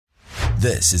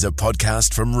This is a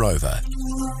podcast from Rover.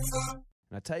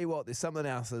 And I tell you what, there's something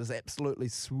else that is absolutely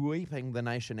sweeping the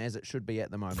nation as it should be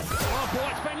at the moment. Oh boy,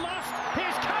 it's been lost.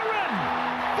 Here's Curran.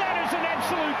 That is an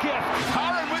absolute gift.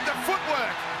 Curran with the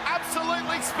footwork.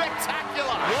 Absolutely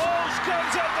spectacular. Walls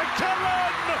comes out to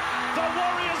Curran. The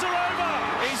Warriors are over.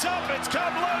 He's up. It's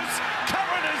come loose.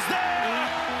 Curran is there.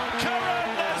 Curran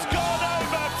has gone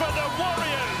over for the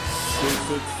Warriors.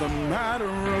 It's a matter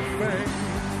of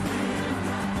faith.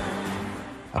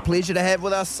 A pleasure to have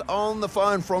with us on the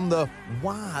phone from the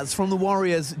Wars, from the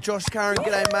Warriors, Josh Curran.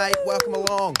 G'day, mate. Welcome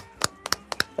along.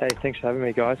 Hey, thanks for having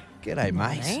me, guys. G'day,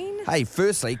 mate. Hey,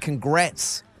 firstly,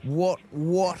 congrats. What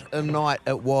a night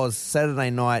it was, Saturday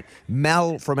night.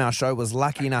 Mel from our show was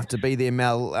lucky enough to be there.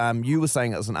 Mel, you were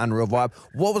saying it was an unreal vibe.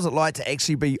 What was it like to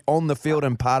actually be on the field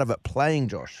and part of it playing,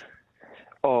 Josh?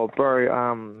 Oh,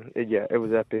 bro, yeah, it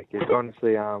was epic. It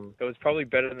was probably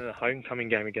better than the homecoming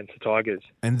game against the Tigers.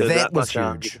 And There that was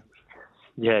much,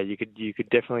 huge. you could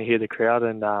definitely hear the crowd,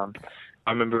 and I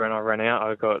remember when I ran out,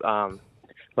 I got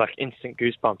like instant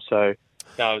goosebumps. So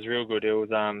no, it was real good. It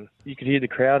was you could hear the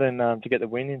crowd, and to get the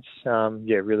win, it's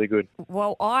really good.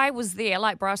 Well, I was there,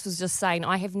 like Bryce was just saying.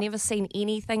 I have never seen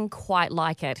anything quite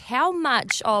like it. How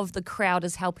much of the crowd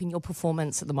is helping your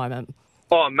performance at the moment?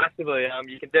 Oh, massively.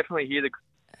 You can definitely hear the crowd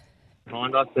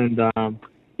behind us, and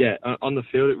on the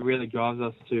field, it really drives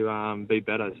us to be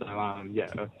better. So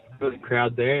got the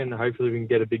crowd there, and hopefully we can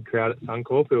get a big crowd at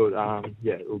Suncorp.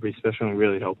 It will be special and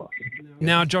really help us.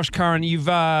 Now, Josh Curran, you've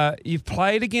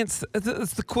played against.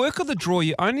 It's the quirk of the draw.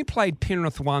 You only played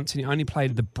Penrith once, and you only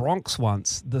played the Bronx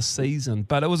once this season.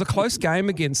 But it was a close game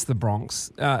against the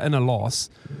Bronx in a loss.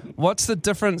 What's the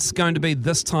difference going to be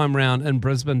this time round in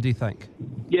Brisbane, do you think?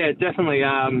 Yeah, definitely.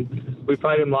 We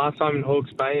played him last time in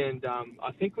Hawke's Bay, and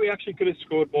I think we actually could have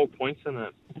scored more points than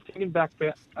that. Thinking back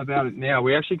about it now,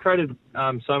 we actually created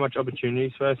so much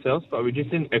opportunities for ourselves, but we just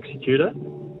didn't execute it.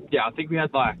 Yeah, I think we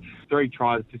had like 3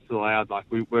 tries disallowed,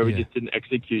 we just didn't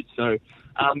execute. So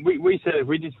we said if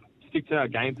we just stick to our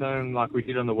game plan like we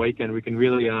did on the weekend, we can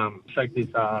really shake this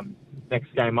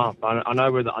next game up. I know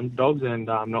we're the underdogs, and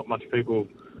not much people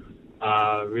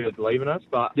really believe in us,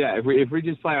 but yeah, if we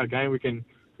just play our game, we can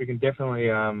definitely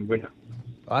win it.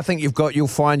 I think you'll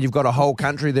find you've got a whole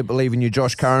country that believe in you,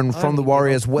 Josh Curran from the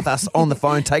Warriors with us on the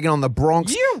phone, taking on the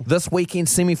Bronx this weekend,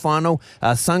 semi-final,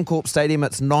 Suncorp Stadium.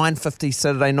 It's 9:50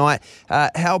 Saturday night.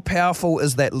 How powerful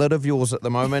is that lid of yours at the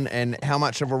moment, and how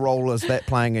much of a role is that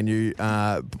playing in you,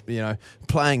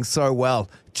 playing so well?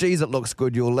 Geez, it looks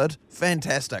good, your lid.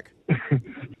 Fantastic.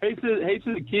 Heaps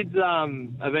of the kids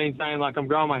have been saying, like, I'm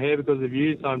growing my hair because of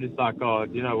you, so I'm just like, oh,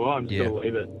 you know what, I'm just going to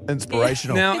leave it.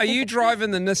 Inspirational. Now, are you driving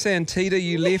the Nissan Tita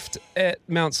you left at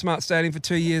Mount Smart Stadium for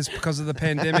 2 years because of the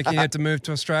pandemic and you had to move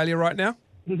to Australia right now?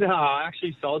 No, I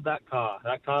actually sold that car.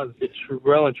 That car's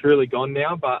well and truly gone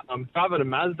now, but I'm driving a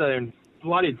Mazda and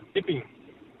bloody tipping.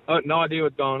 I have no idea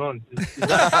what's going on. It's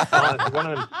one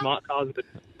of them smart cars that's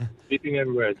dipping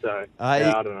everywhere, so I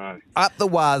don't know. Up the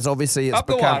Wars, obviously,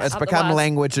 it's become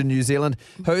language in New Zealand.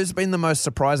 Who's been the most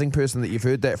surprising person that you've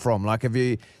heard that from? Like, have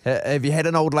you had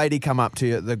an old lady come up to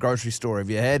you at the grocery store? Have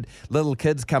you had little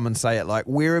kids come and say it? Like,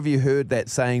 where have you heard that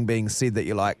saying being said that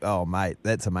you're like, oh, mate,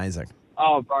 that's amazing?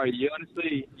 Oh, bro, you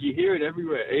hear it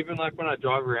everywhere. Even like when I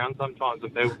drive around sometimes,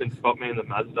 and people can spot me in the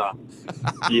Mazda,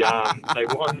 they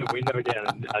wind the window down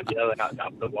and yelling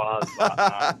up the Wars.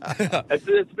 But,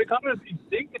 it's becoming a big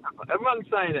thing now. Everyone's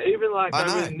saying it. Even like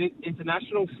over in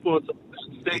international sports,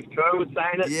 Steve Curran was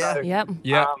saying it. Yeah. So, Yep.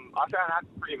 I found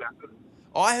that pretty massive.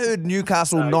 I heard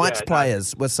Newcastle Knights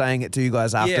players were saying it to you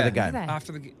guys after the game.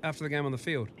 After the game on the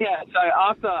field. Yeah, so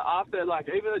after like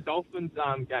even the Dolphins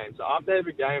game, so after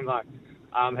every game, like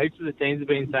heaps of the teams have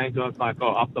been saying to us like, oh,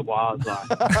 up the Wires,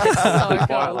 like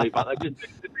quietly, but they're just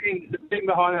the team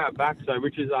behind our back, so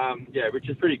which is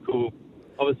pretty cool.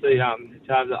 Obviously, to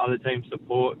have the other team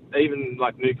support, even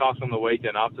like Newcastle on the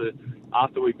weekend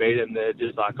after we beat them, they're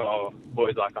just like, oh,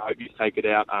 boys, like I hope you take it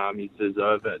out. You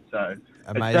deserve it. So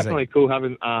amazing. It's definitely cool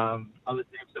having other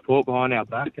team support behind our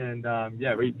back, and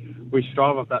we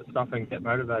strive off that stuff and get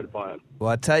motivated by it. Well,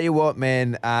 I tell you what,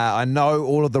 man, I know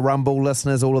all of the Rumble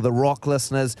listeners, all of the Rock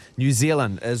listeners, New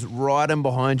Zealand is right in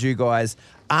behind you guys.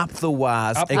 Up the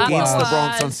Wars against the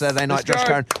Bronx on Saturday night. Josh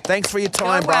Curran, thanks for your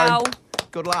time, bro.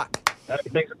 Good luck.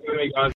 Thanks for having me, guys.